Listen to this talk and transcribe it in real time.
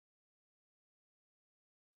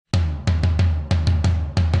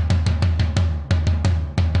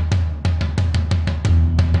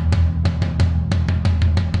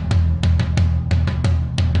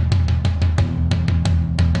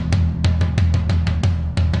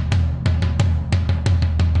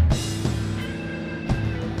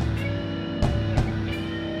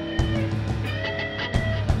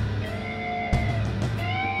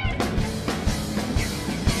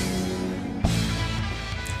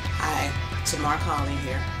Tamar-kali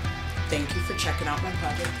here. Thank you for checking out my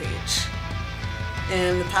project page.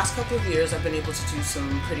 In the past couple of years, I've been able to do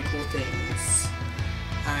some pretty cool things.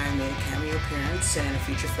 I made a cameo appearance in a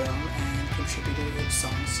feature film and contributed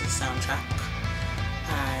songs to the soundtrack.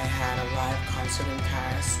 I had a live concert in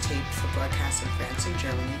Paris taped for broadcast in France and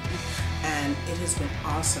Germany, and it has been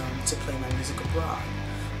awesome to play my music abroad.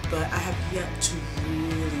 But I have yet to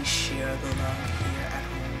really share the love here at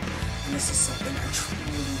home, and this is something I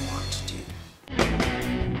truly want to do.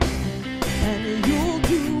 And you'll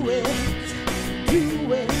do it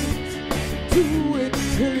till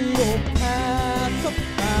you're pacified,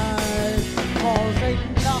 'cause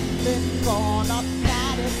ain't nothing gonna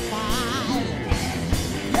satisfy.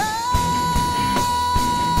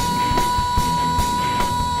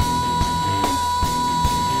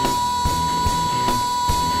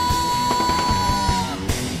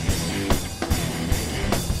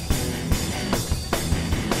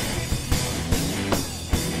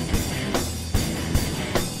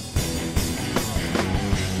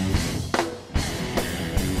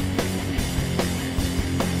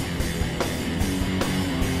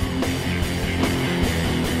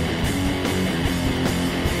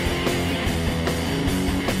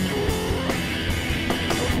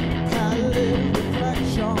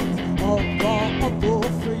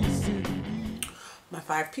 My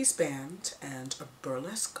 5-piece band and a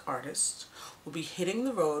burlesque artist will be hitting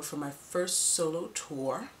the road for my first solo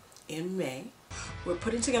tour in May. We're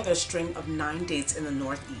putting together a string of 9 dates in the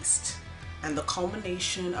Northeast, and the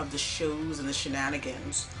culmination of the shows and the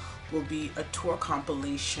shenanigans will be a tour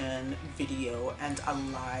compilation video and a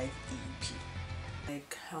live EP.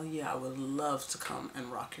 Like, hell yeah, I would love to come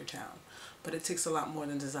and rock your town. But it takes a lot more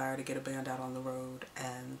than desire to get a band out on the road,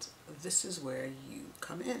 and this is where you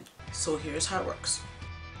come in. So here's how it works.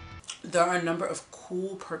 There are a number of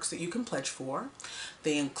cool perks that you can pledge for.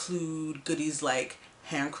 They include goodies like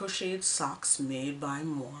hand-crocheted socks made by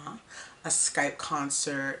moi, a Skype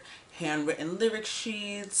concert, handwritten lyric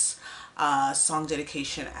sheets, song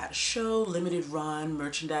dedication at a show, limited run,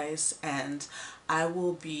 merchandise, and I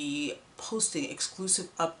will be posting exclusive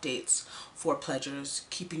updates for pledgers,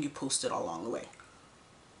 keeping you posted along the way.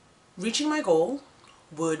 Reaching my goal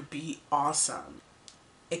would be awesome.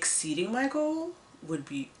 Exceeding my goal would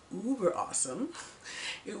be uber awesome.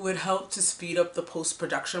 It would help to speed up the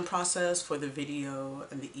post-production process for the video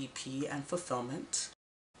and the EP and fulfillment.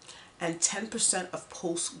 And 10% of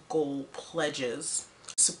post-goal pledges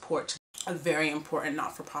support a very important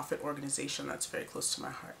not-for-profit organization that's very close to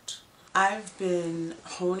my heart. I've been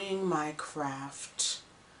honing my craft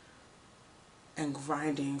and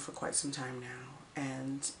grinding for quite some time now,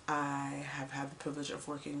 and I have had the privilege of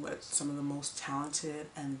working with some of the most talented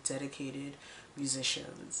and dedicated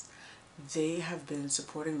musicians. They have been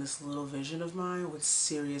supporting this little vision of mine with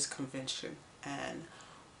serious conviction, and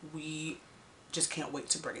we just can't wait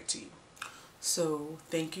to bring it to you. So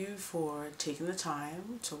thank you for taking the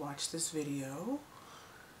time to watch this video,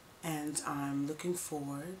 and I'm looking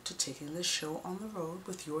forward to taking this show on the road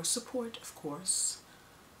with your support, of course.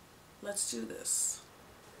 Let's do this.